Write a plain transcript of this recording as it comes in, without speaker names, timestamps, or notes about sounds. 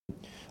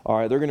All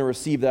right, they're going to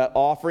receive that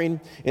offering.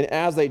 And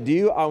as they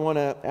do, I want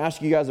to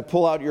ask you guys to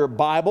pull out your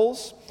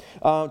Bibles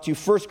to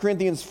 1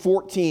 Corinthians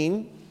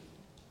 14.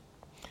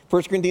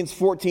 1 Corinthians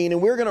 14,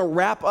 and we're going to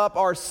wrap up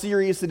our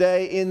series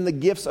today in the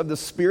gifts of the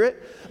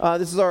Spirit.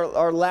 This is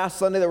our last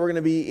Sunday that we're going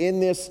to be in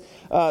this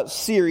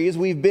series.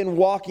 We've been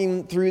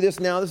walking through this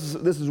now. This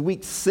is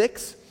week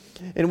 6,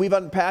 and we've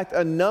unpacked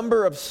a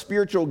number of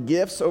spiritual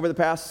gifts over the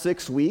past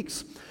 6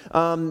 weeks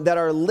that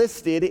are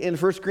listed in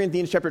 1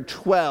 Corinthians chapter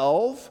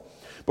 12.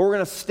 But we're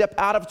going to step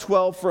out of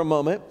 12 for a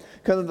moment,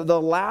 because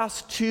the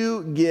last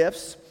 2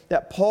 gifts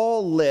that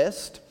Paul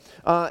lists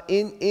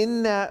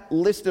in that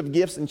list of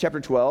gifts in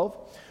chapter 12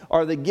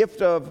 are the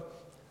gift of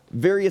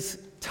various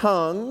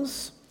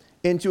tongues,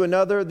 and to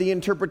another, the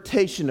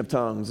interpretation of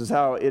tongues, is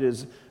how it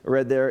is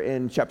read there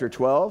in chapter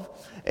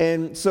 12.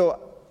 And so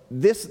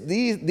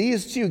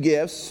these 2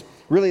 gifts,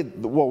 really,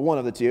 well, one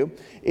of the 2,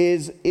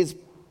 is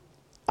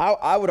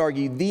I would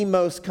argue the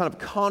most kind of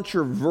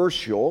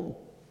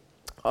controversial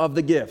of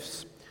the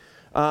gifts.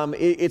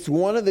 It's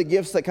one of the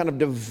gifts that kind of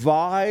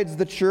divides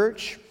the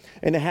church,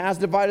 and it has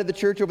divided the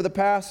church over the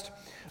past,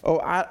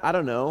 I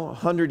don't know,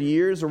 100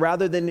 years,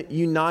 rather than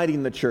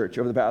uniting the church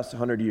over the past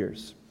 100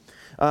 years.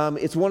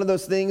 It's one of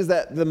those things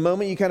that the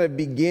moment you kind of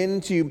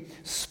begin to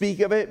speak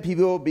of it,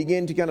 people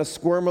begin to kind of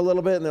squirm a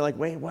little bit, and they're like,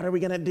 wait, what are we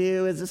going to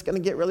do? Is this going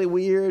to get really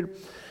weird?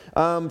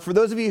 For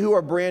those of you who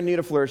are brand new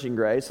to Flourishing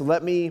Grace,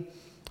 let me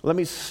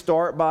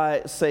start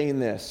by saying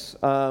this.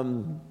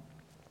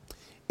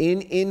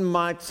 In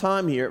my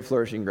time here at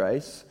Flourishing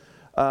Grace,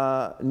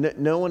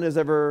 no one has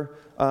ever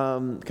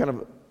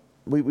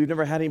we've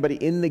never had anybody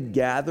in the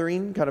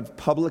gathering kind of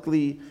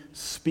publicly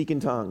speak in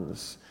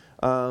tongues.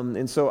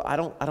 And so I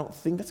don't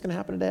think that's going to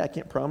happen today. I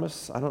can't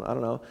promise. I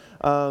don't know.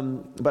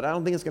 But I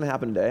don't think it's going to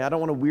happen today. I don't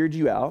want to weird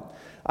you out.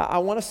 I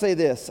want to say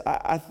this.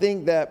 I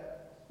think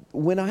that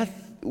when I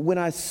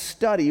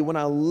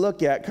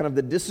look at kind of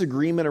the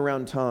disagreement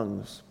around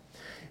tongues,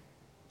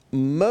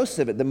 most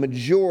of it, the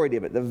majority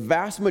of it, the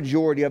vast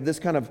majority of this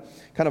kind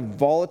of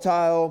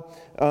volatile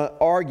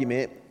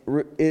argument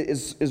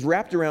is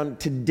wrapped around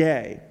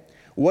today.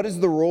 What is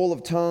the role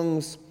of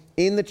tongues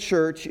in the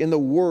church, in the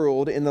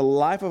world, in the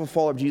life of a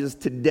follower of Jesus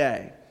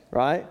today,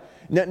 right?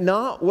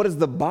 Not what does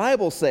the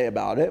Bible say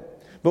about it,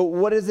 but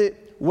what is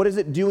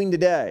it doing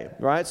today,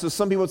 right? So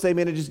some people would say,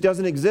 man, it just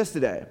doesn't exist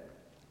today.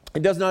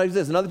 It does not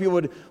exist. And other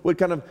people would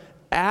kind of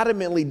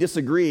adamantly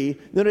disagree.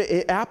 No,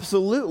 it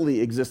absolutely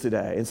exists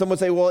today. And some would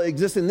say, well, it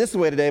exists in this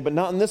way today, but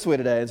not in this way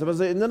today. And some would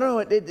say, no,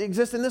 it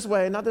exists in this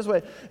way, not this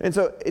way. And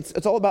so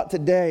it's all about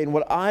today and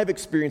what I've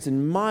experienced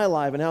in my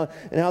life and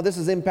how this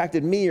has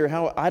impacted me, or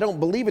how I don't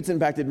believe it's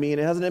impacted me and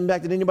it hasn't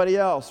impacted anybody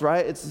else,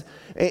 right?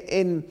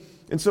 And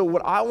so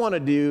what I want to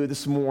do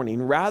this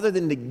morning, rather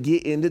than to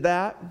get into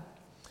that,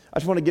 I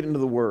just want to get into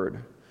the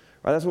Word.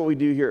 Right? That's what we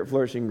do here at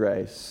Flourishing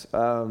Grace.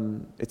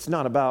 It's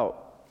not about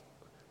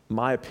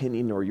my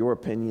opinion or your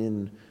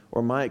opinion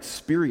or my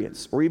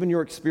experience or even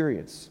your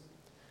experience.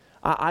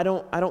 I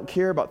don't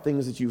care about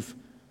things that you've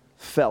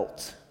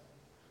felt.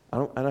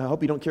 And I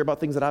hope you don't care about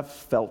things that I've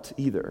felt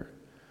either.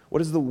 What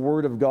does the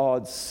Word of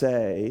God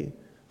say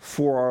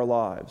for our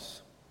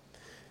lives?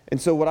 And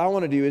so what I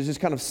want to do is just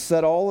kind of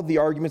set all of the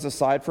arguments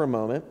aside for a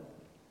moment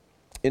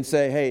and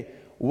say, hey,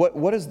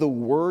 what does the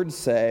Word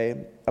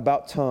say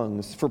about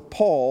tongues? For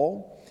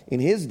Paul, in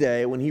his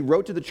day, when he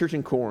wrote to the church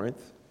in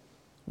Corinth,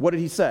 what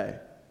did he say?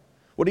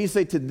 What did he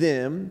say to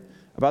them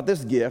about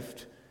this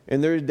gift in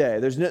their day?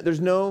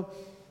 There's no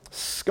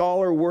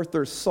scholar worth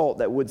their salt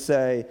that would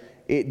say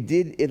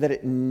that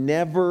it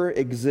never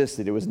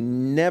existed. It was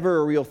never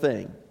a real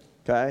thing.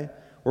 Okay,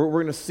 we're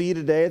going to see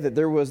today that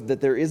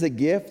there is a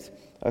gift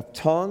of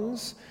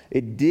tongues.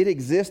 It did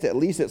exist at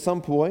least at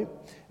some point,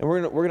 and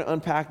we're going to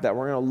unpack that.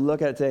 We're going to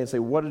look at it today and say,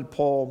 what did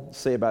Paul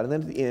say about it? And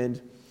then at the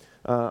end,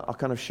 I'll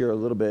kind of share a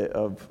little bit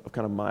of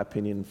kind of my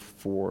opinion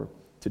for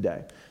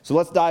today. So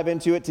let's dive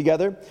into it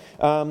together.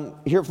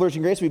 Here at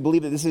Flourishing Grace, we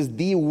believe that this is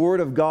the Word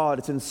of God.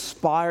 It's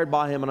inspired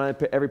by Him on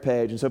every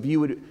page. And so if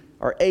you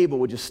are able,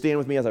 would you stand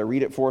with me as I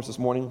read it for us this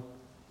morning?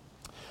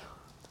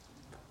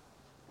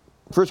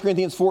 1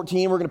 Corinthians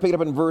 14, we're going to pick it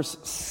up in verse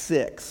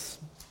 6.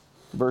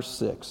 Verse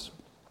 6.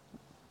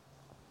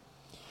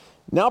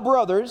 Now,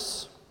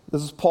 brothers,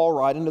 this is Paul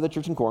writing to the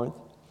church in Corinth,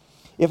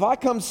 if I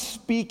come to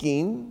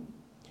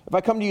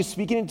you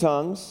speaking in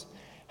tongues,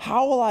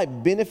 how will I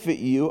benefit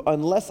you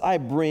unless I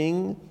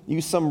bring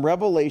you some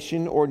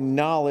revelation or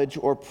knowledge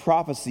or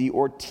prophecy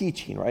or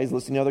teaching, right? He's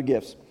listing other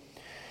gifts.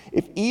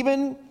 If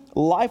even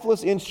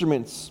lifeless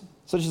instruments,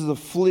 such as the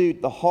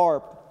flute, the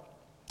harp,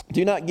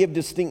 do not give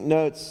distinct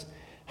notes,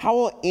 how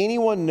will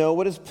anyone know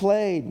what is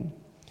played?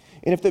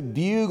 And if the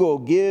bugle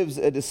gives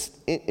an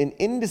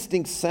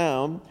indistinct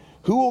sound,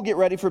 who will get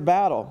ready for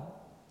battle?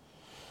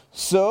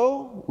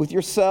 So with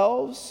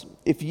yourselves,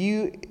 if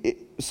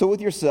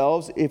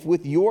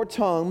with your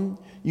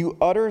tongue you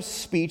utter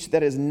speech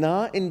that is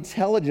not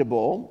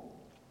intelligible,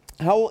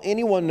 how will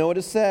anyone know what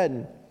is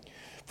said?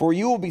 For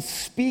you will be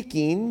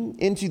speaking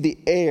into the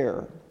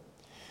air.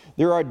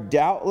 There are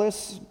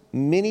doubtless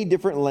many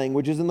different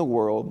languages in the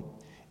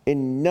world,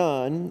 and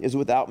none is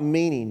without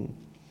meaning.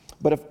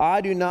 But if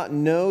I do not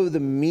know the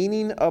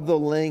meaning of the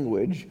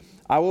language,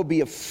 I will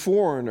be a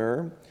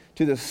foreigner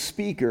to the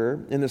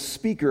speaker, and the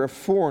speaker a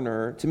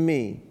foreigner to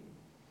me.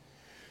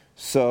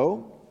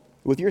 So,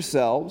 with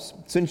yourselves,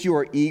 since you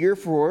are eager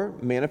for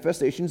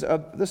manifestations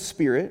of the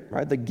Spirit,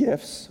 right, the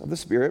gifts of the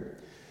Spirit,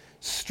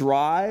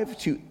 strive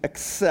to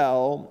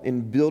excel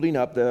in building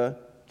up the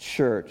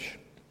church.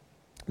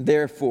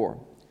 Therefore,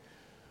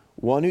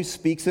 one who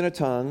speaks in a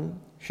tongue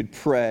should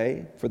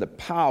pray for the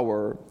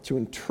power to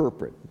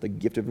interpret, the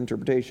gift of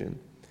interpretation.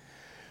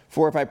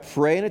 For if I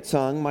pray in a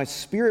tongue, my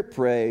spirit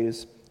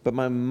prays, but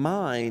my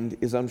mind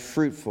is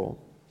unfruitful.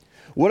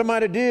 What am I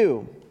to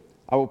do?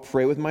 I will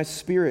pray with my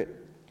spirit,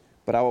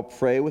 but I will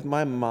pray with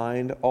my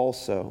mind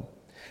also.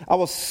 I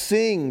will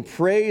sing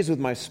praise with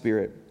my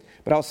spirit,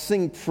 but I'll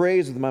sing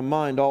praise with my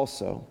mind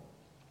also.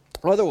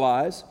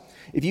 Otherwise,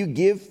 if you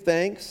give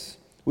thanks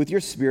with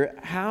your spirit,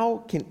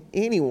 how can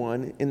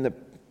anyone in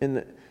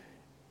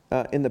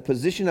the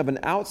position of an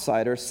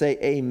outsider say,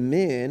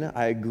 Amen,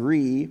 I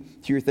agree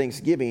to your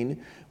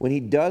thanksgiving, when he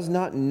does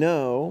not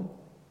know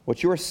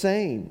what you are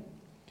saying?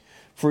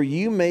 For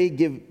you may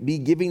be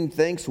giving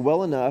thanks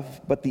well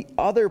enough, but the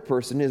other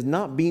person is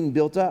not being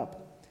built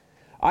up.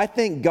 I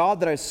thank God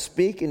that I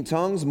speak in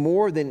tongues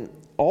more than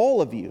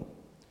all of you.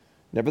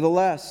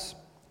 Nevertheless,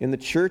 in the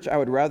church I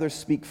would rather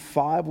speak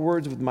 5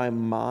 words with my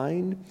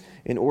mind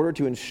in order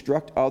to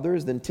instruct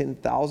others than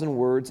 10,000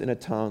 words in a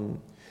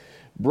tongue.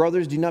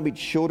 Brothers, do not be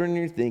children in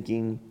your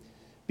thinking,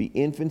 be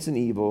infants in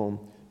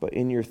evil, but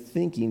in your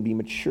thinking be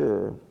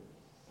mature.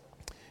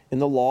 In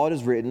the law it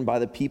is written, by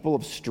the people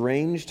of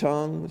strange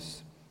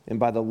tongues and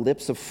by the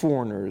lips of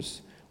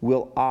foreigners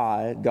will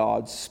I,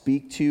 God,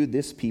 speak to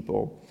this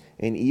people,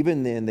 and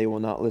even then they will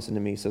not listen to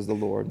me, says the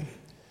Lord.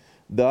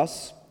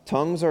 Thus,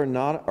 tongues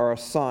are a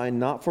sign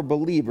not for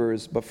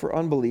believers, but for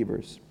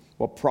unbelievers,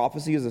 while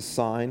prophecy is a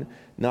sign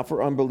not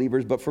for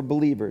unbelievers, but for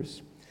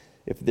believers.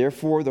 If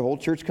therefore the whole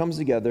church comes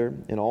together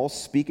and all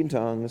speak in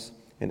tongues,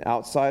 and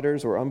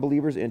outsiders or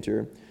unbelievers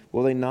enter,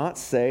 will they not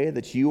say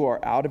that you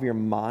are out of your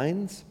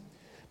minds?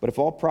 But if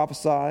all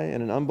prophesy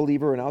and an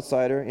unbeliever or an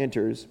outsider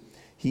enters,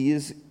 he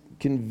is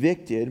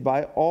convicted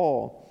by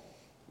all.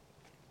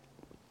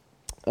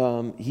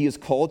 He is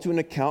called to an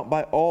account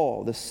by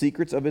all. The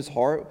secrets of his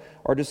heart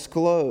are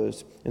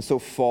disclosed. And so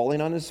falling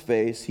on his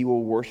face, he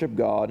will worship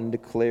God and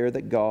declare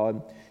that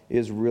God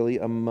is really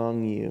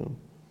among you.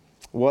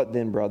 What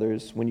then,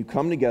 brothers? When you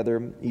come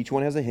together, each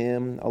one has a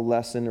hymn, a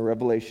lesson, a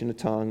revelation, a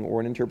tongue, or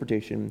an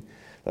interpretation.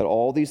 Let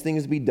all these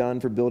things be done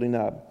for building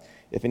up.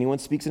 If anyone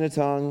speaks in a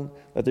tongue,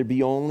 let there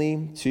be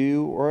only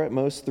 2 or at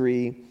most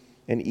 3,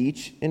 and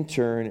each in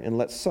turn, and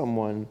let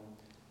someone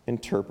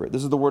interpret.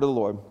 This is the word of the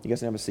Lord. You guys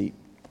can have a seat.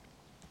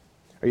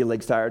 Are your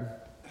legs tired?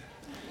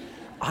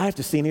 I have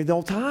to stand here the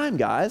whole time,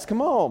 guys.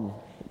 Come on.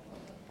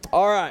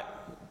 All right.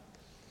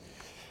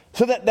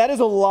 So that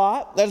is a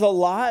lot. That is a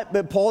lot,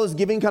 but Paul is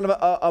giving kind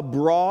of a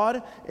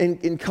broad and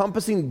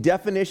encompassing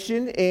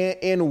definition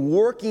and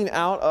working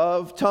out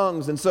of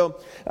tongues. And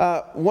so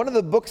one of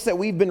the books that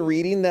we've been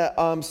reading, that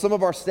some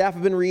of our staff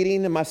have been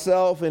reading, and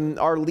myself and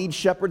our lead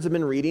shepherds have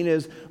been reading,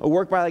 is a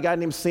work by a guy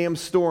named Sam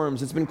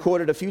Storms. It's been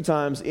quoted a few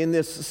times in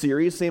this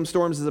series. Sam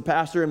Storms is a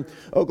pastor in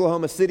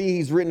Oklahoma City.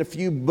 He's written a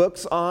few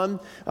books on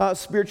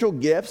spiritual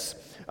gifts.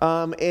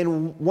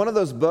 And one of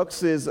those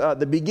books is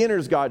The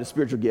Beginner's Guide to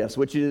Spiritual Gifts,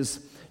 which is...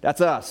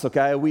 that's us,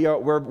 okay?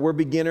 We're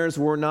beginners.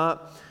 We're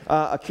not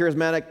a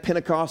charismatic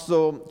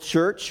Pentecostal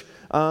church.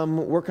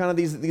 We're kind of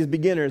these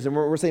beginners, and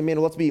we're saying, man,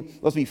 let's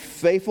be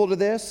faithful to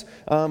this,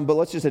 but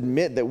let's just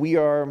admit that we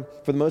are,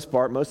 for the most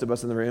part, most of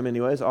us in the room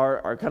anyways,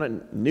 are kind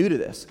of new to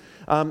this.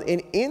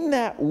 And in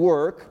that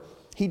work,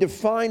 he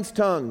defines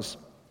tongues.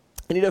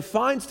 And he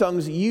defines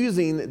tongues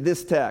using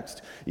this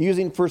text,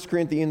 using 1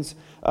 Corinthians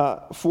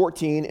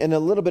 14 and a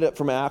little bit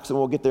from Acts, and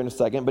we'll get there in a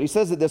second. But he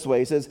says it this way.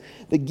 He says,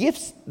 the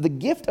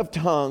gift of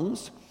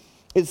tongues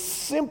is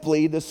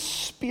simply the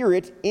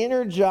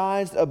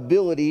Spirit-energized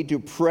ability to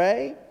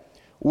pray,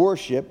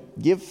 worship,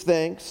 give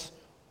thanks,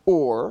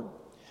 or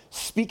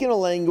speak in a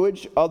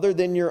language other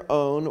than your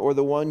own or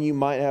the one you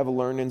might have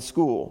learned in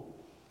school.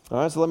 All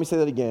right, so let me say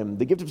that again.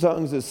 The gift of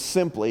tongues is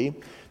simply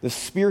the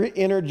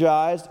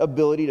Spirit-energized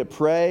ability to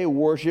pray,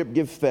 worship,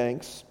 give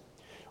thanks,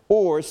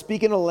 or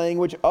speak in a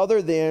language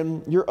other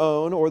than your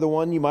own or the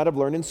one you might have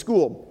learned in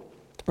school.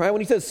 Right?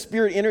 When he says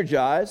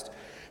Spirit-energized,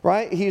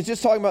 right, he's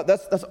just talking about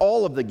that's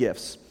all of the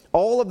gifts.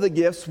 All of the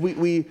gifts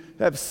we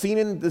have seen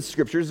in the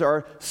Scriptures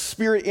are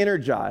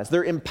Spirit-energized.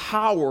 They're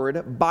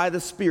empowered by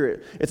the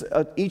Spirit.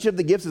 Each of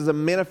the gifts is a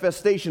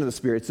manifestation of the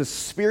Spirit. It's the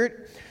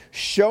Spirit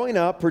showing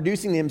up,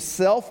 producing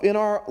himself in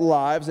our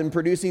lives, and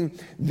producing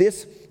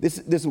this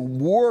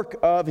work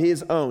of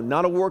his own.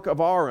 Not a work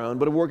of our own,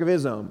 but a work of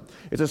his own.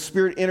 It's a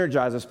Spirit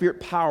energized, a Spirit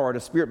powered, a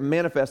Spirit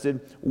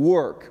manifested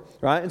work,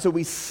 right? And so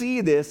we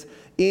see this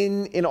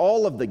in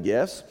all of the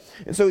gifts.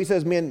 And so he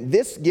says, man,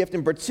 this gift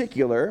in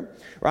particular,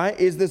 right,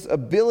 is this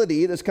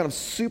ability, this kind of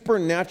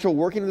supernatural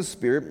working of the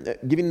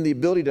Spirit, giving the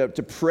ability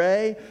to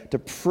pray, to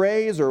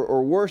praise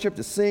or worship,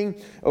 to sing,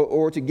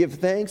 or to give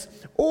thanks,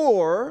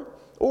 or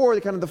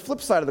the kind of the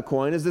flip side of the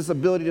coin is this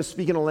ability to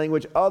speak in a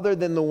language other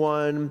than the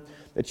one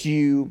that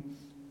you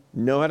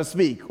know how to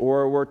speak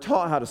or were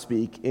taught how to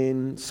speak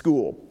in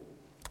school.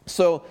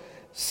 So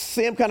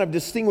Sam kind of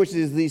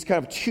distinguishes these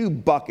kind of two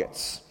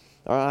buckets,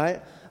 all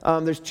right?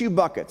 There's two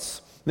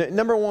buckets.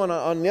 Number one,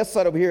 on this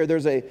side over here,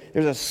 there's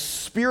a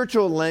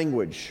spiritual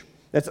language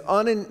that's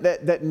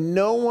that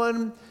no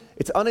one,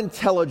 it's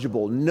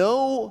unintelligible.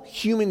 No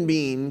human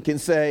being can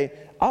say,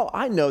 oh,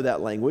 I know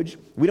that language.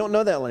 We don't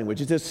know that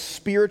language. It's a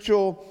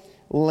spiritual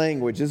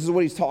language. This is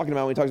what he's talking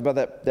about when he talks about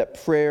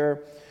that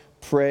prayer,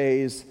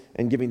 praise,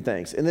 and giving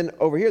thanks. And then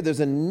over here, there's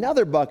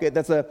another bucket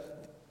that's a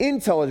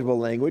intelligible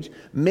language,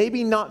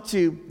 maybe not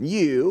to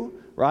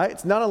you, right?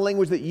 It's not a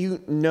language that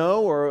you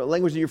know or a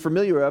language that you're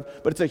familiar with,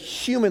 but it's a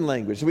human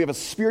language. So we have a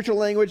spiritual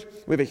language,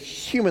 we have a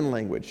human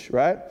language,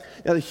 right?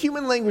 Now, the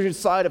human language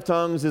side of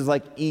tongues is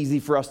like easy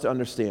for us to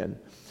understand.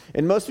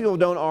 And most people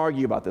don't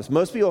argue about this.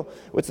 Most people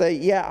would say,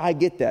 yeah, I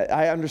get that.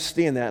 I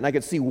understand that. And I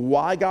could see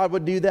why God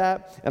would do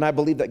that. And I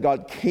believe that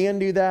God can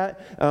do that.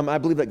 I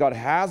believe that God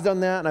has done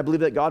that. And I believe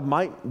that God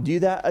might do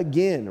that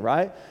again,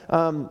 right?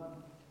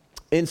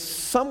 And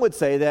some would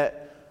say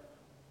that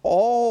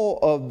all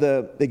of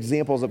the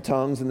examples of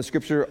tongues in the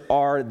Scripture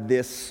are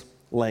this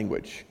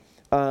language.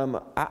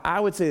 I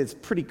would say it's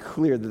pretty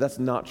clear that that's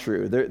not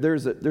true.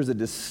 There's a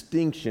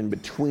distinction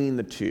between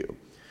the two.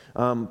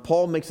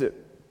 Paul makes it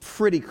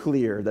pretty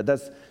clear that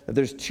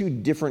there's two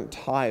different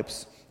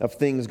types of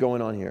things going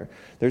on here.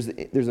 There's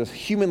a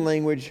human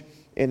language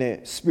and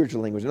a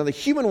spiritual language. Now, the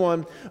human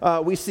one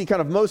we see kind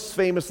of most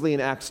famously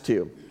in Acts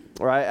 2.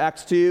 All right,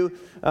 Acts 2,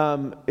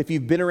 if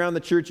you've been around the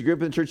church, you grew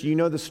up in the church, you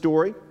know the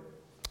story.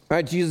 All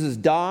right, Jesus has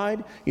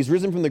died. He's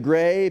risen from the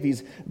grave.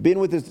 He's been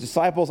with his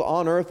disciples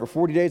on earth for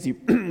 40 days. He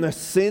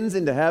ascends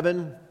into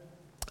heaven.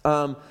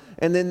 And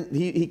then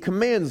he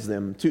commands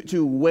them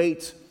to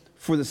wait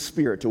for the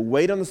Spirit, to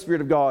wait on the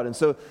Spirit of God. And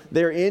so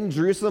they're in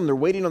Jerusalem, they're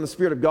waiting on the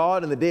Spirit of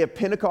God, and the day of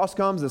Pentecost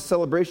comes, the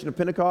celebration of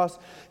Pentecost,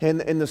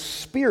 and the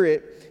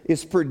Spirit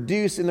is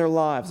produced in their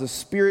lives. The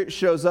Spirit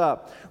shows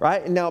up,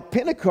 right? And now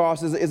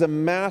Pentecost is a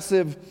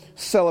massive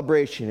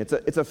celebration.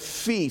 It's a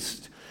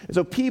feast. And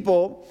so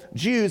people,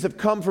 Jews, have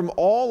come from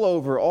all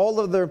over, all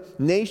of their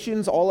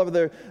nations, all of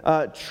their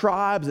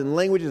tribes and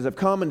languages have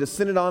come and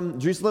descended on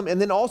Jerusalem. And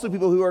then also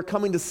people who are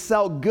coming to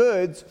sell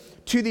goods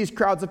to these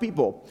crowds of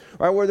people,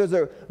 right? Where there's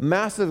a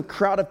massive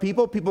crowd of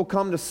people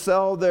come to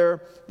sell their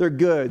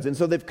goods. And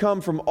so they've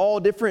come from all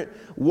different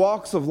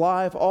walks of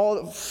life,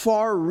 all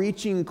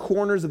far-reaching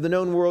corners of the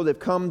known world. They've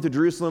come to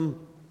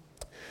Jerusalem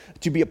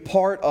to be a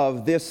part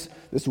of this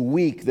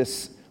week,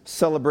 this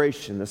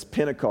celebration, this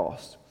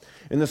Pentecost.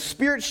 And the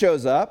Spirit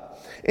shows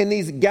up, and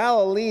these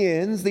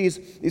Galileans,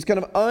 these kind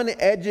of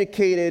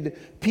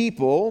uneducated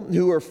people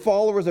who are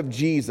followers of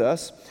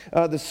Jesus,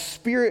 the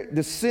Spirit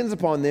descends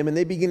upon them, and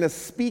they begin to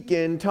speak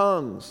in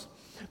tongues.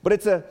 But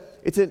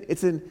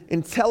it's an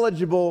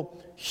intelligible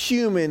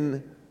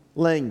human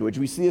language.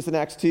 We see this in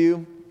Acts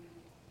 2.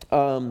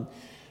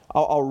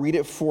 I'll read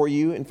it for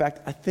you. In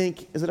fact, I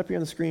think, is it up here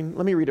on the screen?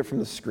 Let me read it from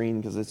the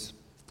screen because it's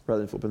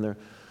rather than flipping there.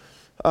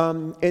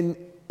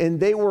 And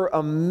they were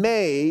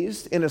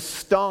amazed and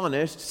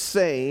astonished,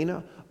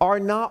 saying, are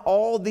not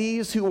all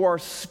these who are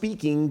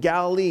speaking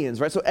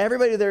Galileans? Right? So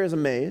everybody there is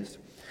amazed.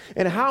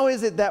 And how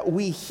is it that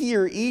we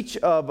hear each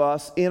of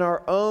us in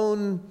our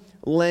own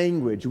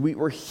language?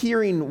 We're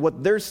hearing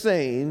what they're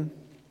saying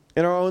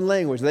in our own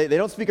language. They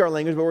don't speak our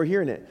language, but we're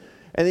hearing it.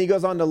 And then he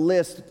goes on to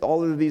list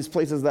all of these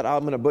places that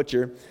I'm going to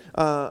butcher.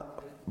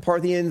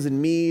 Parthians and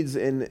Medes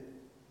and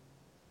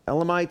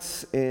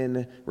Elamites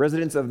and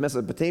residents of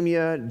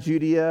Mesopotamia,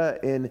 Judea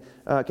and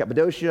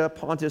Cappadocia,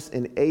 Pontus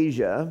and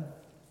Asia,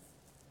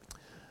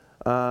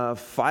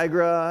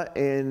 Phrygia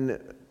and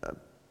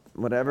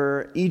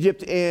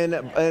Egypt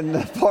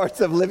and parts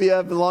of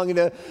Libya belonging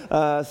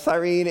to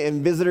Cyrene,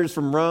 and visitors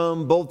from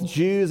Rome, both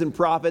Jews and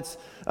prophets,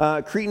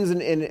 Cretans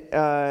and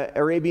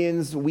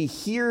Arabians. We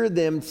hear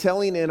them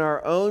telling in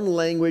our own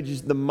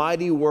language the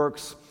mighty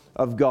works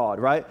of God,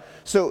 right?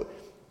 So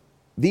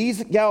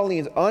these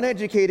Galileans,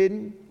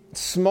 uneducated,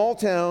 small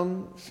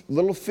town,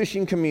 little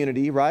fishing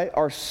community, right,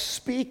 are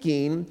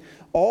speaking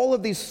all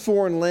of these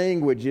foreign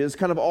languages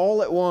kind of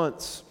all at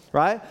once,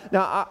 right?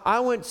 Now,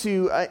 I went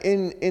to,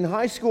 in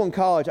high school and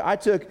college,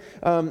 I've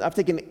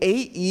taken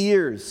 8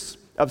 years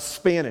of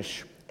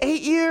Spanish.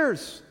 8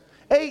 years!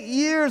 8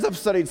 years I've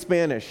studied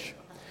Spanish.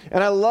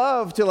 And I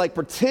love to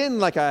pretend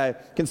like I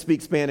can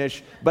speak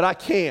Spanish, but I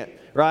can't,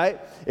 right?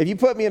 If you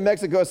put me in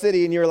Mexico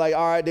City and you're like,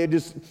 all right, dude,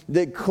 just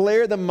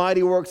declare the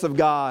mighty works of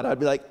God, I'd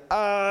be like,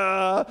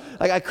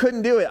 I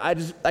couldn't do it.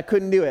 I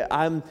couldn't do it.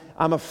 I'm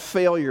a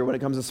failure when it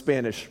comes to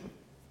Spanish.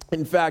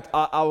 In fact,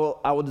 I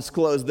will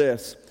disclose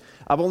this.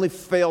 I've only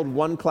failed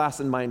one class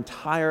in my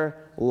entire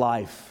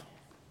life,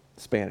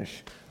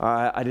 Spanish.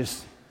 I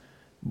just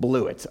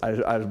blew it. I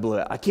just blew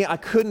it. I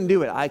couldn't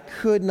do it. I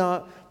could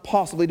not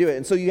possibly do it.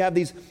 And so you have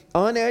these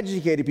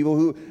uneducated people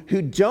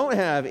who don't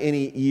have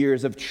any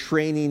years of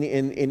training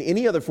in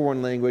any other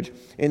foreign language,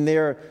 and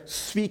they're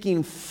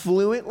speaking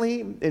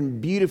fluently and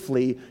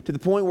beautifully to the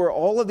point where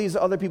all of these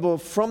other people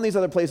from these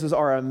other places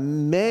are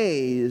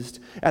amazed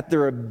at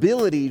their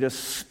ability to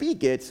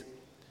speak it,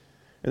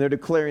 and they're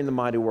declaring the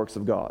mighty works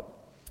of God.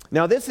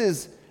 Now this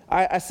is,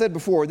 I said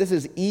before, this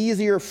is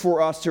easier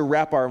for us to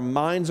wrap our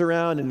minds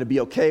around and to be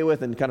okay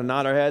with and kind of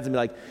nod our heads and be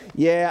like,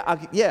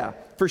 yeah,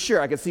 for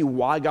sure, I can see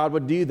why God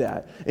would do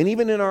that. And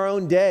even in our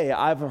own day,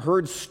 I've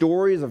heard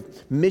stories of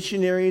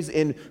missionaries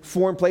in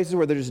foreign places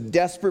where they're just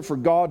desperate for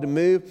God to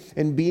move,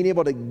 and being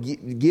able to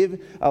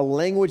give a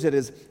language that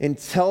is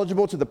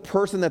intelligible to the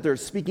person that they're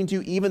speaking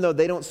to, even though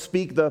they don't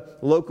speak the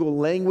local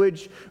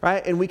language,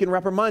 right? And we can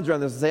wrap our minds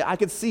around this and say, I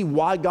could see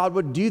why God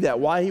would do that,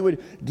 why he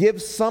would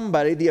give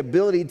somebody the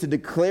ability to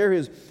declare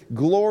his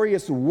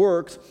glorious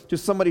works to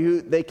somebody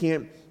who they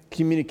can't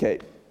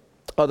communicate.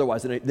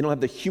 Otherwise, they don't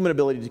have the human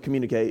ability to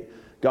communicate.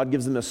 God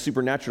gives them a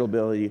supernatural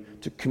ability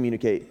to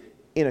communicate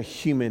in a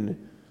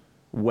human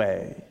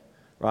way,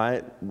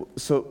 right?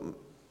 So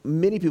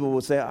many people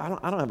will say, I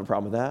don't have a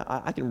problem with that.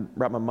 I can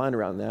wrap my mind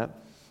around that.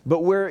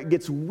 But where it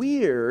gets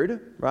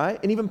weird, right?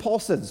 And even Paul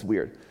says it's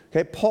weird.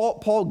 Okay,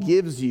 Paul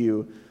gives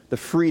you the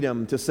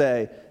freedom to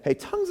say, hey,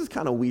 tongues is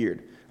kind of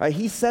weird. Right?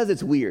 He says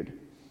it's weird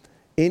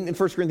in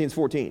 1 Corinthians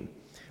 14.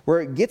 Where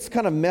it gets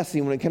kind of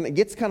messy, when it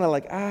gets kind of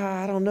like,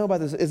 I don't know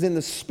about this, is in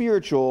the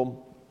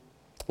spiritual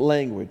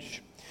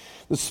language.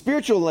 The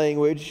spiritual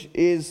language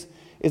is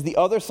the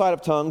other side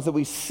of tongues that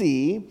we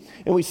see,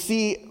 and we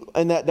see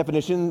in that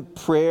definition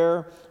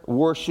prayer,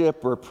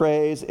 worship, or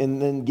praise,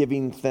 and then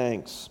giving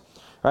thanks.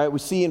 All right, we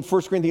see in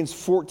 1 Corinthians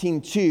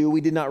 14:2, we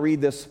did not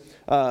read this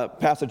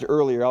passage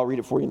earlier. I'll read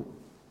it for you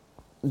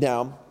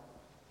now.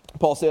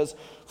 Paul says,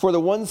 for the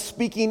one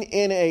speaking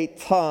in a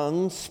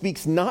tongue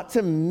speaks not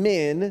to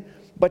men,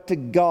 but to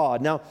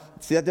God. Now,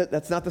 see,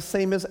 that's not the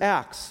same as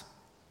Acts.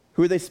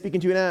 Who are they speaking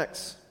to in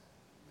Acts?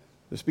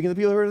 They're speaking to the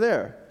people who are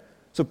there.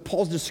 So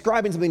Paul's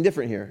describing something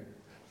different here,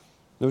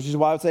 which is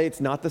why I would say it's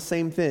not the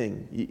same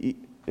thing.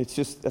 It's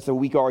just, that's a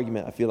weak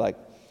argument, I feel like.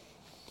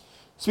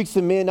 Speaks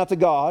to men, not to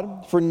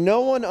God. For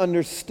no one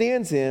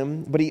understands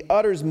him, but he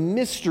utters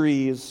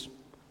mysteries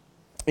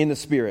in the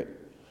Spirit.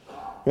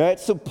 Right?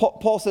 So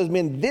Paul says,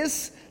 man,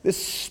 this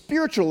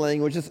spiritual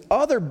language, this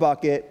other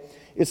bucket,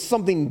 is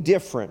something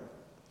different.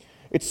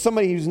 It's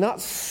somebody who's not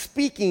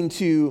speaking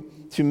to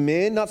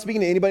men, not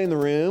speaking to anybody in the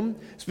room,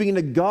 speaking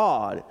to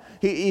God.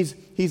 He's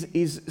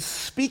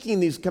speaking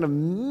these kind of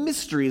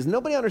mysteries.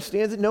 Nobody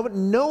understands it.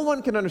 No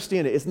one can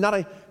understand it. It's not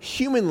a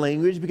human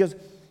language because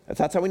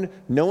that's how we know.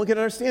 No one can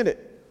understand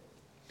it.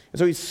 And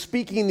so he's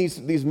speaking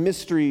these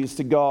mysteries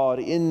to God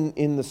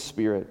in the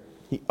Spirit.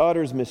 He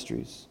utters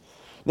mysteries.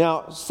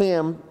 Now,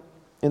 Sam,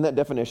 in that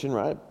definition,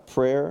 right,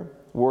 prayer,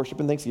 worship,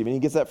 and thanksgiving, he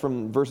gets that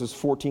from verses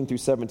 14 through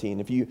 17.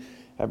 If you're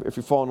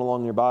following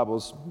along in your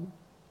Bibles,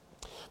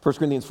 1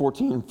 Corinthians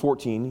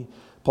 14,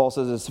 Paul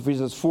says this. He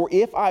says, for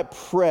if I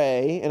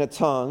pray in a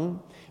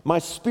tongue, my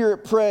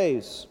spirit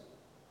prays.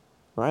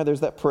 Right?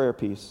 There's that prayer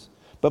piece.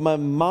 But my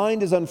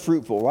mind is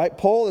unfruitful. Right?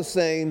 Paul is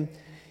saying,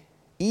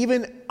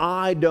 even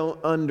I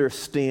don't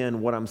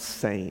understand what I'm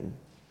saying.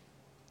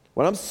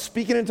 When I'm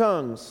speaking in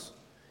tongues,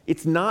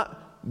 it's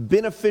not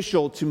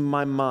beneficial to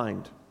my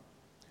mind.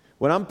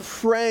 When I'm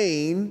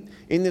praying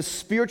in this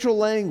spiritual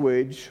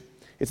language,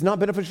 it's not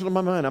beneficial to my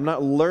mind. I'm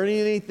not learning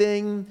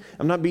anything.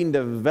 I'm not being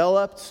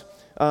developed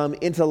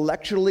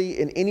intellectually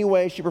in any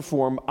way, shape, or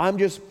form. I'm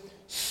just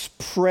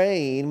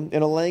praying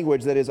in a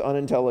language that is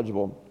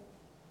unintelligible.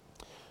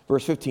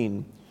 Verse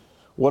 15,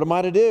 what am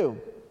I to do?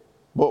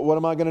 What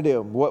am I going to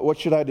do? What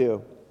should I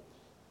do?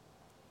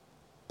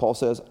 Paul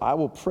says, I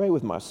will pray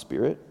with my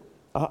spirit.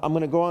 I'm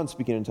going to go on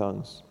speaking in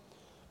tongues.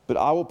 But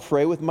I will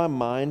pray with my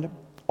mind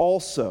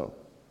also.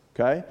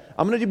 Okay?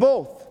 I'm going to do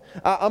both.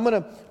 I'm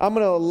going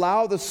to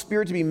allow the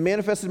Spirit to be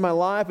manifested in my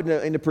life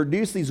and to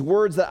produce these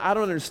words that I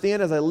don't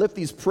understand as I lift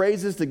these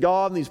praises to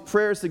God and these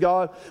prayers to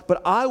God.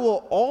 But I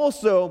will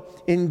also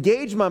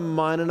engage my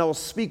mind and I will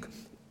speak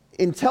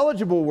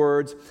intelligible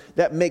words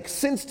that make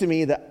sense to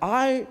me, that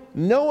I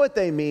know what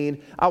they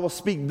mean. I will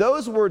speak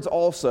those words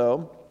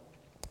also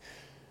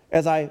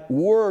as I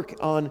work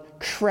on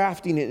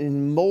crafting it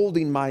and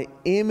molding my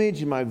image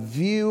and my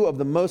view of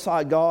the Most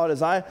High God.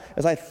 As I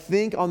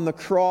think on the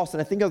cross and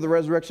I think of the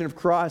resurrection of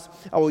Christ,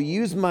 I will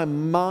use my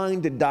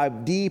mind to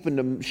dive deep and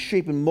to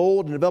shape and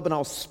mold and develop, and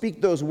I'll speak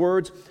those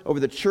words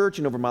over the church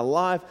and over my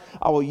life.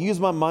 I will use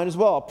my mind as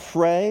well. I'll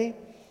pray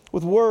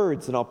with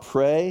words and I'll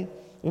pray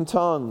in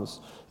tongues.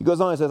 He goes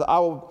on and says, I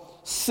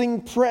will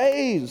sing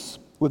praise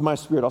with my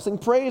spirit. I'll sing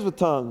praise with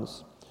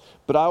tongues.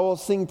 but I will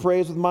sing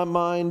praise with my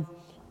mind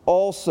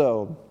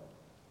also. All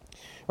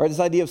right, this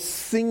idea of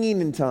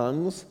singing in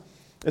tongues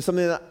is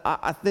something that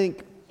I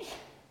think,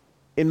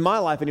 in my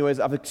life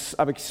anyways,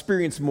 I've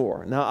experienced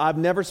more. Now, I've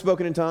never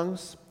spoken in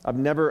tongues. I've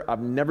never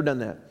done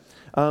that.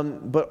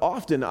 But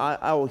often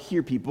I will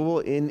hear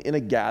people in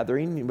a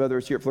gathering, whether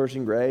it's here at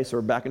Flourishing Grace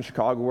or back in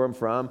Chicago where I'm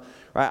from,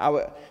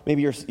 right?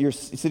 Maybe you're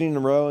sitting in a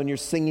row and you're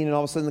singing, and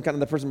all of a sudden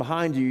the person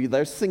behind you,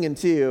 they're singing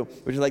too,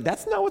 which is like,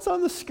 that's not what's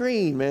on the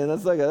screen, man.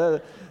 That's like,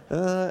 where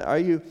are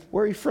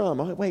you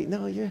from? Oh, wait,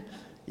 no, you're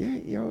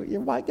a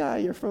white guy.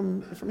 You're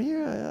from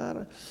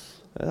here.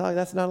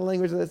 That's not a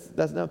language.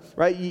 That's not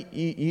right.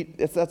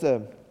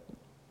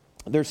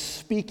 They're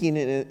speaking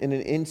in an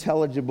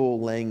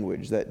intelligible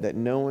language that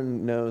no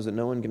one knows, that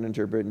no one can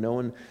interpret. No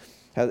one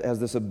has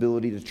this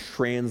ability to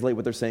translate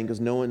what they're saying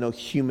because no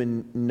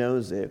human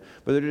knows it.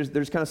 But they're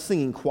just kind of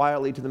singing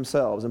quietly to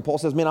themselves. And Paul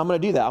says, man, I'm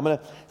going to do that. I'm going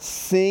to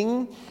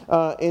sing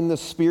in the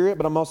Spirit,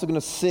 but I'm also going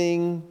to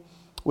sing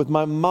with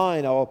my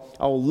mind.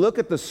 I'll look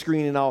at the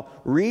screen and I'll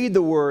read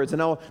the words and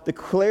I'll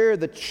declare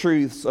the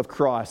truths of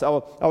Christ.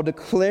 I'll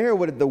declare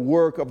the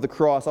work of the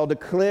cross. I'll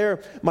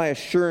declare my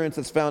assurance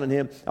that's found in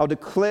Him. I'll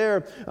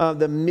declare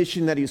the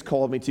mission that He's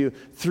called me to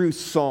through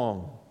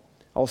song.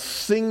 I'll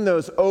sing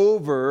those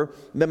over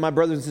my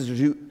brothers and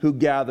sisters who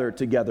gather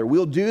together.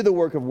 We'll do the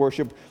work of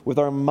worship with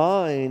our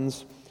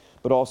minds,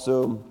 but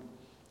also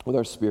with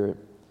our spirit.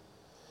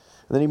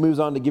 And then he moves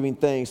on to giving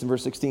thanks. In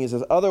verse 16, he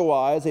says,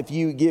 otherwise, if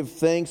you give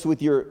thanks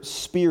with your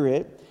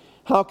spirit,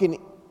 how can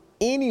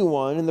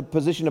anyone in the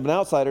position of an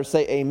outsider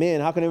say amen?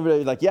 How can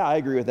everybody be like, yeah, I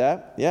agree with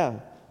that. Yeah,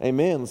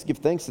 amen. Let's give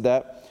thanks to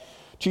that.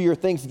 To your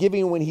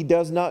thanksgiving when he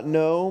does not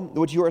know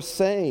what you are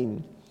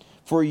saying.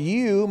 For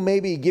you may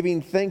be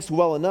giving thanks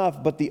well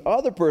enough, but the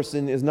other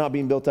person is not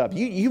being built up.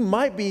 You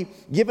might be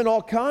giving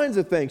all kinds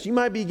of thanks. You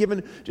might be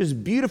giving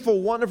just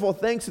beautiful, wonderful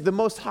thanks to the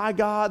Most High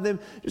God, then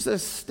just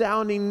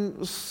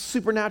astounding,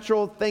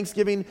 supernatural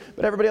thanksgiving,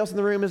 but everybody else in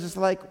the room is just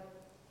like,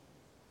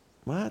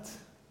 what?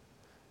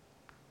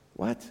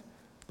 But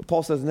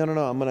Paul says, no,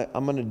 I'm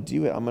gonna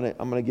do it. I'm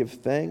gonna give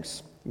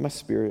thanks with my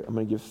spirit. I'm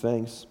gonna give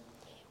thanks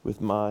with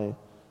my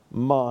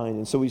mind.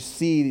 And so we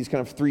see these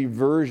kind of three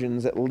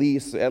versions, at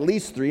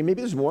least three, maybe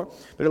there's more,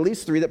 but at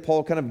least three that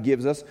Paul kind of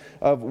gives us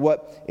of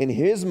what in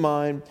his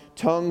mind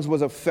tongues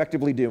was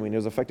effectively doing. It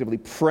was effectively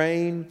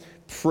praying,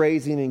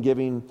 praising, and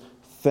giving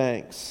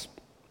thanks.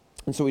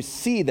 And so we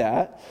see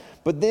that.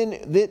 But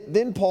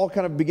then Paul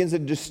kind of begins to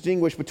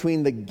distinguish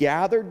between the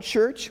gathered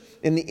church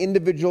and the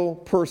individual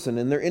person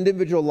and their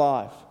individual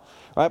life.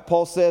 All right,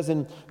 Paul says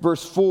in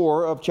verse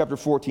 4 of chapter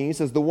 14, he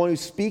says, the one who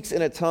speaks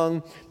in a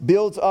tongue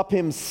builds up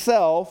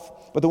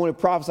himself, but the one who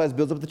prophesies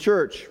builds up the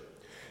church.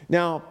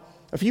 Now,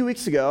 a few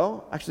weeks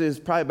ago, actually it's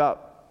probably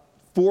about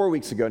 4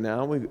 weeks ago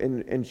now,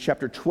 in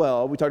chapter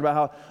 12, we talked about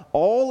how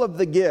all of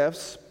the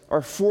gifts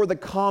are for the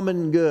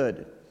common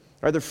good.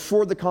 Right, they're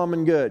for the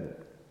common good.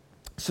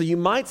 So you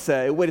might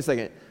say, wait a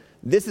second,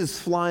 this is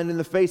flying in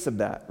the face of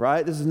that,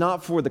 right? This is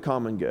not for the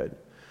common good.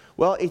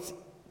 Well, it's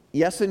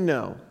yes and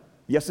no.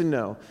 Yes and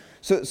no.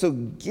 So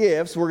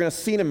gifts, we're going to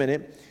see in a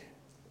minute,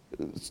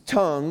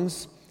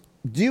 tongues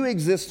do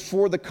exist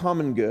for the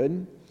common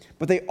good,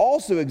 but they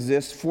also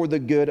exist for the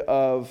good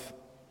of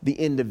the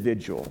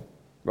individual,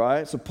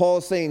 right? So Paul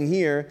is saying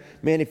here,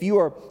 man, if you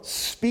are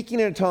speaking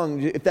in a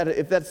tongue, if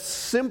that's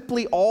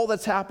simply all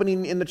that's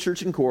happening in the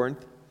church in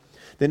Corinth,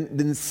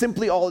 then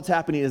simply all that's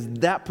happening is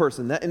that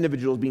person, that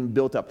individual is being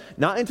built up.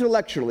 Not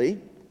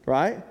intellectually,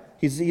 right?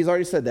 He's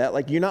already said that.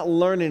 Like, you're not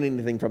learning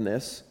anything from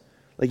this.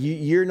 Like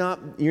you're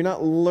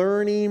not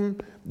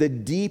learning the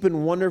deep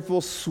and wonderful,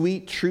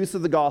 sweet truths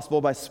of the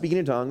gospel by speaking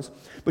in tongues,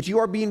 but you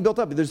are being built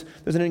up. There's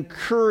an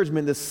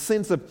encouragement, this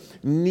sense of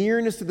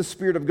nearness to the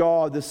Spirit of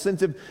God, this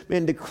sense of,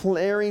 man,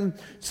 declaring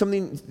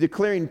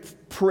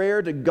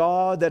prayer to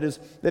God that is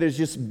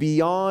just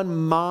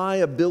beyond my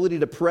ability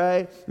to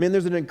pray. Man,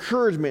 there's an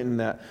encouragement in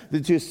that.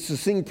 To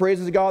sing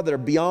praises to God that are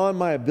beyond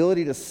my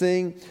ability to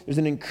sing. There's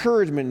an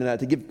encouragement in that.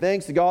 To give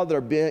thanks to God that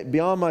are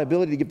beyond my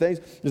ability to give thanks.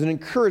 There's an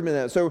encouragement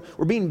in that. So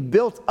we're being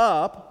built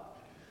up,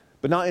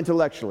 but not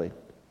intellectually.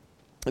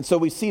 And so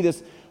we see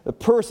this, the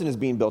person is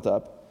being built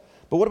up.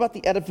 But what about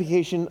the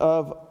edification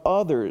of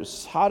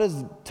others? How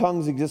does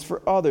tongues exist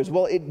for others?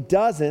 Well, it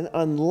doesn't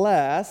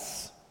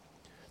unless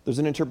there's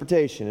an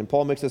interpretation. And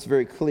Paul makes this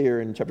very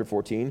clear in chapter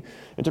 14.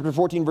 In chapter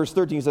 14, verse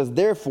 13, he says,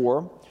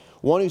 therefore,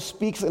 one who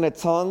speaks in a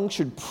tongue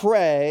should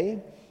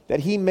pray that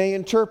he may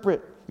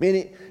interpret.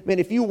 Man,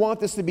 if you want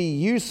this to be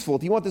useful,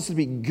 if you want this to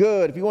be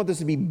good, if you want this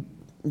to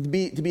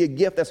be a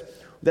gift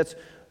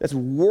that's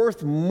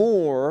worth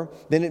more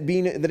than it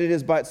being that it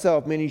is by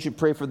itself, man, you should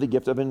pray for the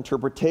gift of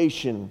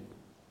interpretation.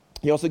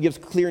 He also gives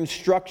clear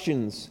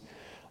instructions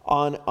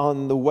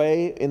on the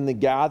way in the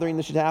gathering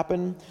that should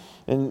happen.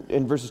 And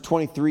in verses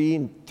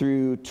 23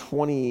 through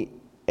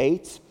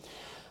 28,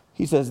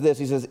 he says this.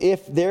 He says,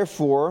 if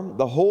therefore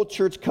the whole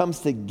church comes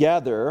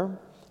together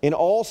and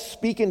all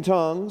speak in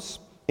tongues,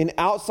 and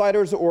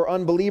outsiders or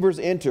unbelievers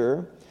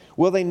enter,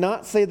 Will they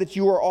not say that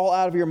you are all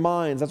out of your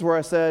minds? That's where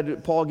I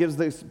said Paul gives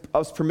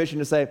us permission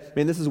to say,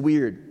 man, this is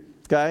weird,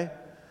 okay?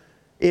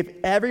 If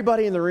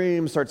everybody in the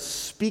room starts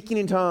speaking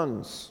in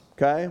tongues,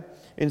 okay,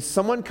 and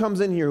someone comes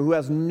in here who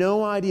has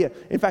no idea,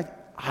 in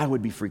fact, I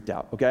would be freaked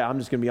out, okay? I'm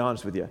just going to be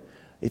honest with you.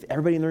 If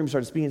everybody in the room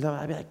started speaking in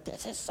tongues, I'd be like,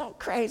 this is so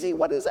crazy.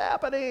 What is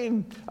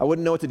happening? I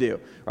wouldn't know what to do,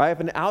 right? If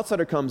an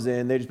outsider comes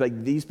in, they'd just be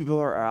like, these people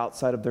are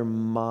outside of their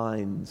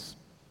minds.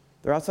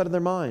 They're outside of their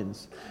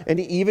minds. And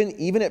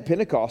even at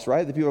Pentecost,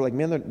 right, the people are like,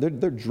 man,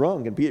 they're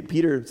drunk. And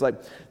Peter's like,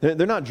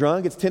 they're not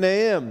drunk. It's 10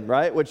 a.m.,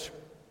 right? Which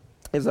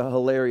is a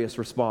hilarious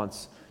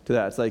response to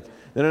that. It's like,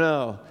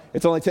 no.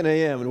 It's only 10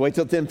 a.m. and wait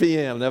till 10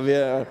 p.m.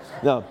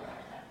 No.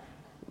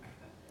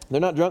 They're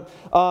not drunk.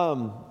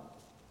 I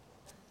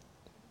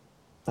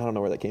don't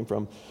know where that came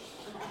from.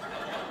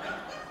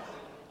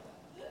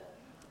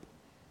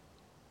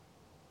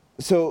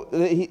 So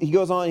he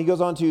goes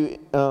on to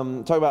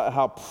talk about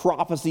how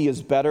prophecy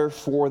is better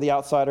for the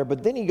outsider.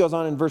 But then he goes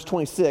on in verse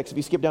 26. If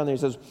you skip down there,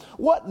 he says,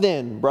 "What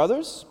then,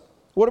 brothers?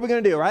 What are we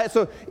going to do?" Right.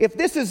 So if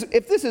this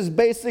is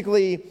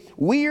basically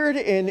weird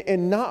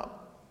and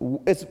not,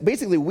 it's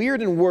basically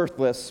weird and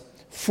worthless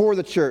for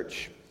the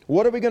church.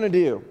 What are we going to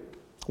do?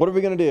 What are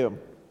we going to do?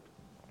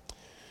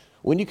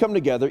 When you come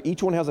together,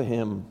 each one has a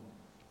hymn,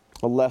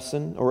 a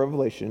lesson or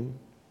revelation,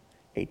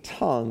 a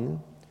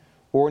tongue,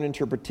 or an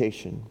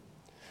interpretation.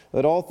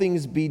 Let all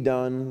things be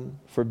done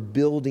for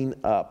building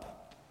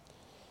up.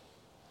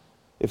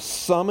 If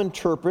some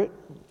interpret,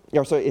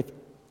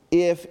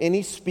 if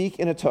any speak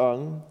in a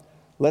tongue,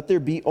 let there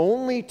be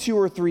only 2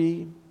 or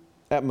 3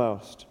 at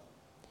most,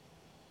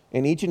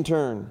 and each in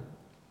turn,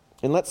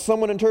 and let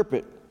someone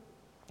interpret.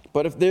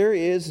 But if there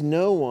is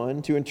no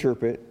one to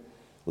interpret,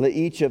 let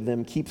each of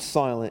them keep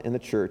silent in the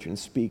church and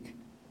speak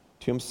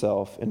to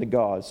himself and to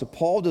God. So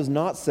Paul does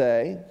not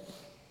say,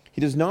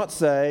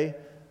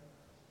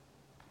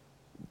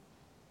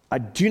 I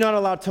do not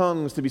allow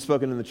tongues to be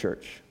spoken in the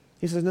church.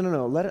 He says,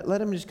 no.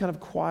 Let him just kind of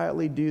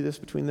quietly do this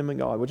between them and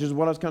God, which is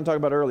what I was kind of talking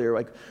about earlier.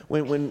 Like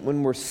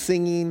when we're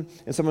singing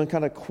and someone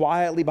kind of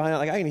quietly behind,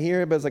 like I can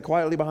hear it, but it's like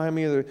quietly behind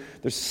me.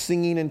 They're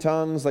singing in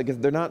tongues. Like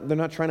they're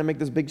not trying to make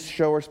this big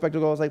show or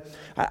spectacle. It's like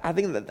I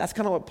think that's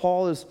kind of what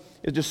Paul is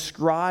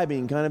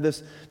describing. Kind of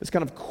this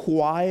kind of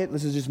quiet.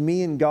 This is just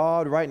me and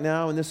God right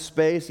now in this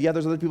space. Yeah,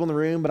 there's other people in the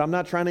room, but I'm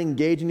not trying to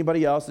engage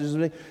anybody else.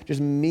 It's just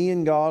me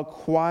and God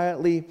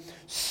quietly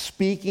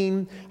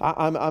speaking.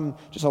 I'm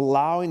just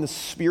allowing the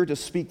Spirit to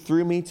speak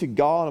through me to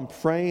God. I'm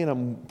praying,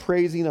 I'm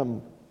praising,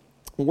 I'm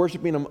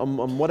worshiping,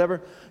 I'm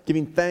whatever,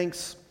 giving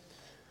thanks.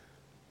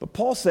 But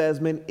Paul says,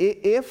 man,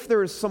 if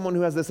there is someone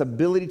who has this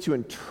ability to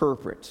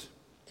interpret,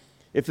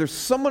 if there's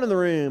someone in the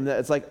room that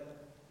it's like,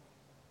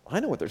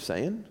 I know what they're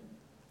saying.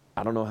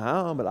 I don't know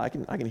how, but I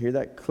can hear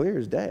that clear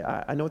as day.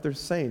 I know what they're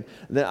saying.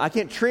 Then I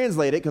can't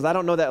translate it because I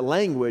don't know that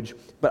language,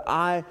 but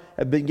I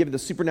have been given the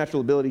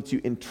supernatural ability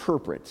to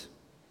interpret.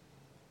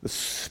 The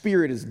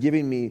Spirit is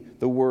giving me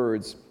the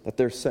words that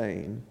they're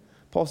saying.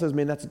 Paul says,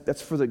 man,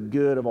 that's for the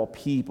good of all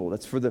people.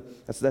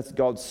 That's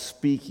God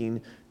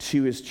speaking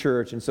to his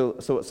church. And so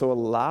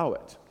allow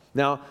it.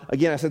 Now,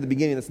 again, I said at the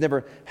beginning, that's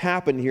never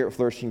happened here at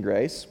Flourishing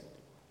Grace.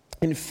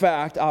 In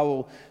fact, I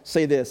will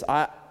say this.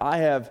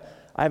 I've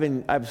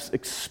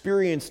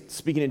experienced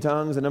speaking in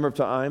tongues a number of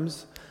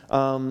times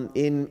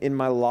in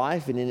my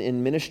life and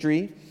in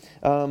ministry.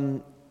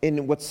 And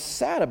what's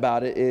sad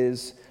about it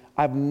is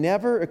I've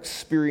never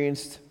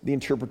experienced the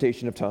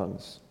interpretation of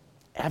tongues,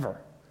 ever.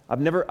 I've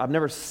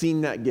never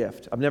seen that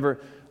gift. I've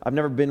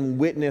never been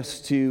witness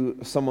to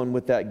someone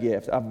with that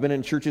gift. I've been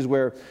in churches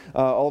where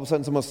all of a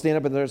sudden someone will stand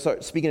up and they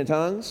start speaking in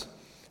tongues.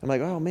 I'm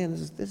like, oh man,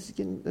 this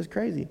is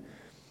crazy.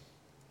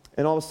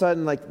 And all of a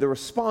sudden, like the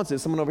response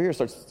is someone over here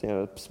starts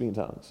speaking in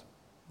tongues.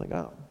 I'm like,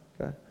 oh,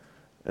 okay.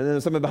 And then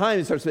someone behind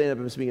me starts standing up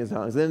and speaking in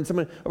tongues. And then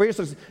someone over here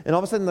starts, and all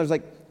of a sudden there's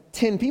like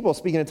 10 people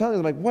speaking in tongues.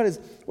 I'm like, what is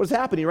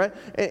happening, right?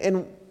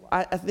 And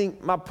I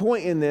think my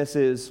point in this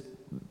is,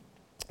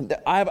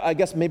 I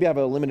guess maybe I have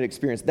a limited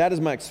experience. That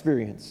is my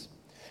experience,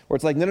 where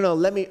it's like, no,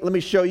 let me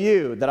show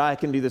you that I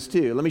can do this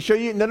too. Let me show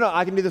you, no,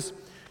 I can do this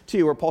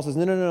too. Where Paul says,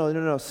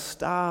 no,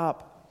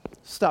 stop,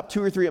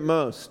 2 or 3 at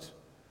most.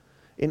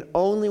 And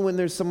only when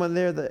there's someone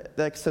there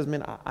that says,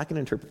 man, I can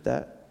interpret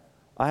that.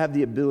 I have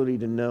the ability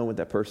to know what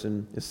that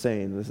person is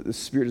saying. The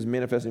Spirit is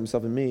manifesting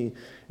himself in me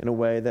in a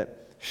way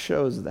that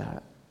shows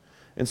that.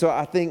 And so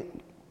I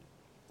think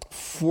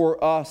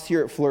for us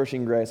here at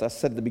Flourishing Grace, I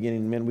said at the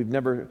beginning, man, we've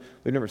never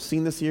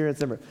seen this here. It's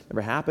never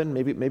happened.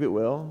 Maybe it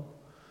will.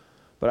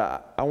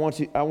 But I want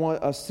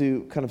us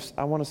to kind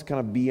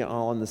of be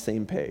on the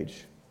same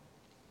page.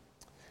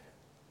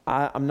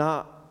 I'm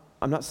not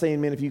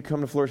saying, man, if you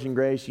come to Flourishing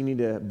Grace, you need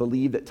to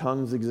believe that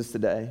tongues exist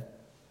today.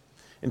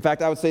 In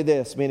fact, I would say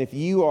this, man, if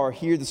you are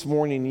here this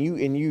morning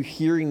and you're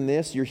hearing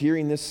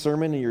this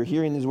sermon and you're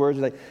hearing these words,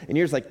 and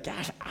you're just like,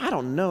 gosh, I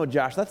don't know,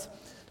 Josh,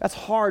 that's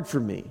hard for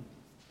me.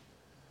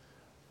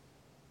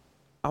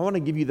 I want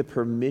to give you the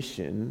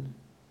permission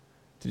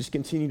to just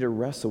continue to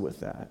wrestle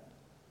with that.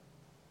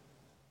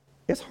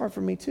 It's hard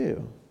for me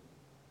too.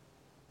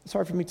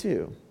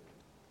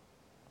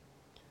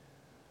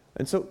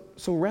 And so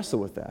wrestle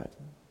with that.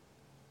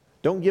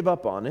 Don't give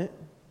up on it.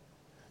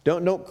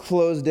 Don't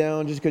close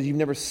down just because you've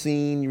never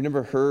seen, you've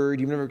never heard,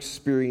 you've never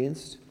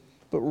experienced,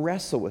 but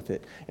wrestle with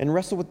it. And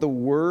wrestle with the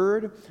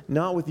Word,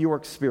 not with your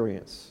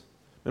experience.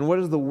 And what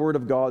does the Word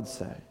of God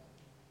say?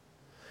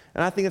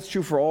 And I think it's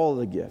true for all of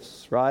the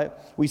gifts, right?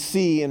 We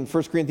see in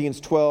 1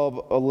 Corinthians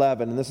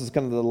 12:11, and this is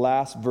kind of the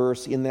last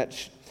verse in that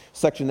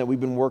section that we've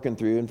been working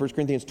through. In 1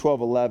 Corinthians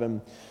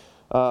 12:11,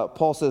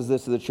 Paul says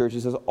this to the church. He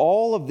says,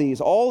 all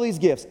these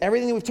gifts,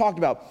 everything that we've talked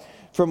about,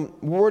 from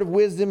word of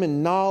wisdom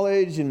and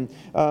knowledge and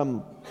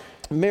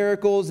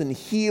miracles and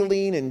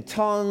healing and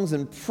tongues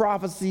and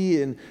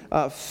prophecy and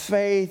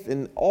faith,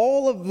 and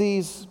all of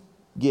these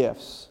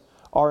gifts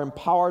are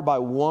empowered by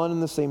one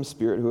and the same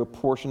Spirit who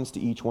apportions to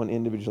each one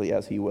individually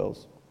as he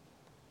wills.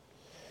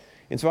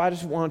 And so I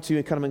just want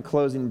to, kind of in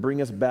closing,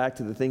 bring us back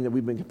to the thing that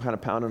we've been kind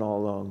of pounding all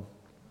along.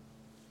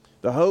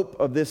 The hope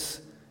of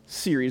this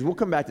series, we'll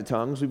come back to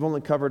tongues. We've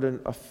only covered,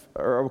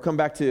 we'll come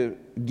back to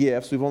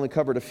gifts. We've only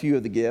covered a few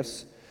of the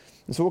gifts.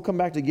 And so we'll come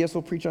back to gifts.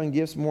 We'll preach on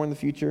gifts more in the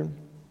future.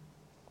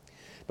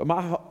 But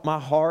my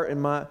heart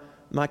and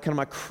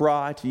my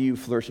cry to you,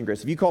 Flourishing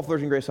Grace. If you call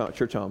Flourishing Grace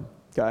Church home,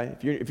 okay?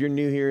 If you're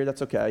new here,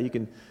 that's okay. You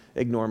can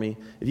ignore me.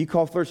 If you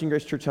call Flourishing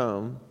Grace Church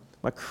home,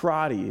 my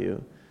cry to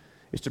you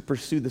is to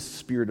pursue the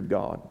Spirit of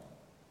God,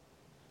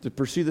 to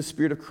pursue the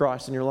Spirit of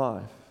Christ in your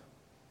life,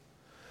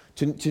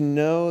 to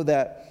know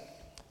that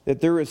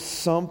there is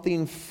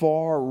something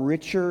far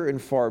richer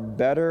and far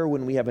better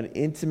when we have an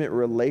intimate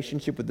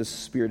relationship with the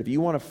Spirit. If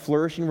you want a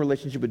flourishing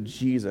relationship with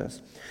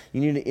Jesus,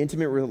 you need an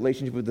intimate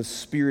relationship with the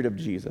Spirit of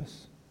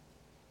Jesus.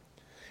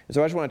 And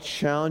so I just want to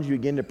challenge you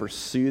again to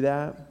pursue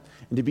that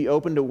and to be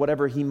open to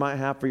whatever He might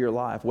have for your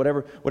life,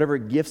 whatever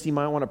gifts He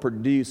might want to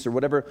produce, or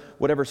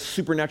whatever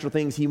supernatural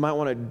things He might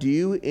want to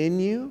do in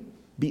you.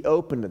 Be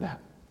open to that.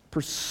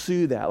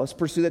 Pursue that. Let's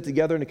pursue that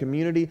together in a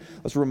community.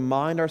 Let's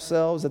remind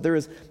ourselves that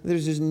there's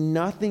just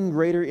nothing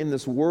greater in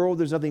this world.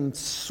 There's nothing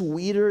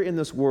sweeter in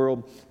this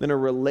world than a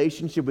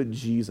relationship with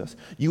Jesus.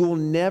 You will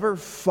never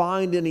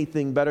find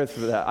anything better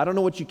for that. I don't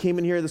know what you came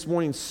in here this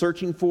morning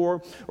searching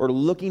for or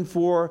looking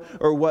for,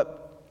 or what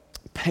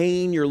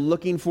pain you're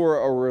looking for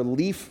or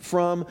relief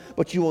from,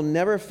 but you will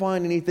never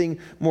find anything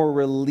more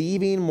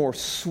relieving, more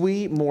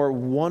sweet, more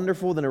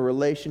wonderful than a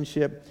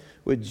relationship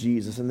with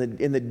Jesus. And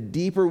the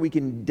deeper we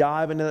can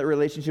dive into that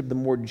relationship, the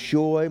more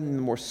joy and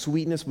the more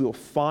sweetness we will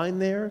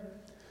find there.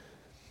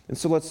 And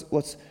so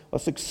let's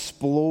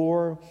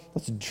explore,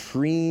 let's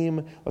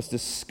dream, let's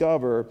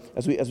discover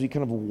as we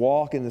kind of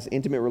walk in this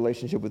intimate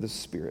relationship with the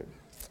Spirit.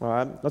 All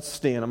right, let's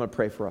stand. I'm going to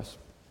pray for us.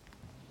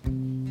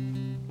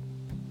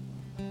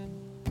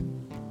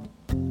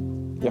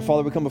 Yeah,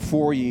 Father, we come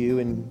before you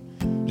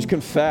and just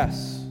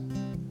confess.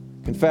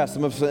 Confess.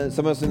 Some of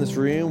us in this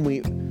room,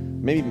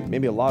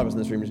 maybe a lot of us in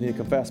this room just need to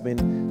confess. I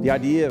mean, the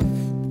idea of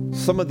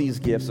some of these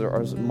gifts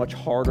are much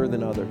harder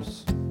than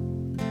others.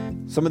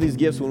 Some of these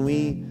gifts, when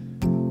we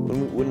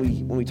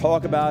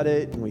talk about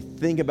it and we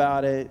think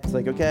about it, it's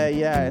like, okay,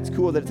 yeah, it's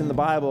cool that it's in the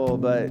Bible,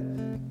 but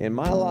in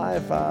my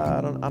life,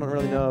 I don't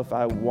really know if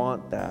I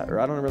want that,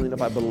 or I don't really know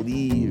if I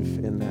believe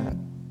in that.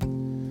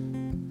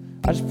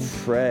 I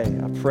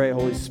pray,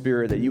 Holy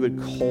Spirit, that you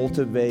would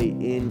cultivate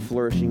in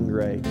Flourishing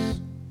Grace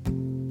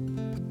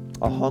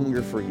a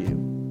hunger for you,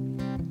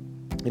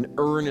 an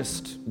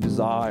earnest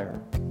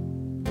desire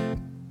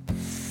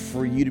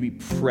for you to be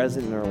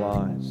present in our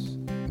lives,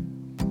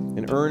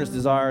 an earnest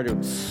desire to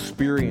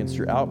experience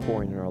your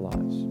outpouring in our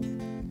lives.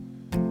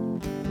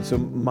 And so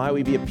might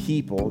we be a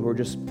people who are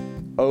just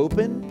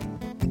open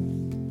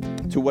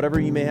to whatever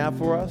you may have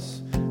for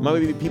us. Might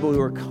we be people who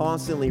are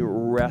constantly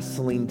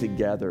wrestling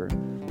together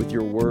with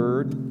your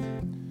word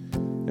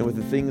and with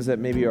the things that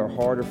maybe are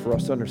harder for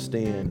us to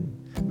understand.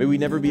 May we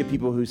never be a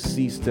people who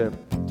cease to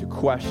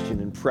question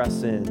and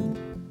press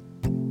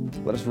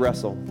in. Let us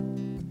wrestle.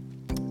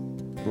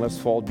 And let's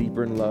fall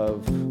deeper in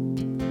love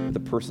with the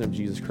person of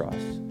Jesus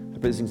Christ. I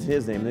pray these things in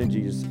His name, and in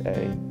Jesus,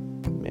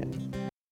 amen.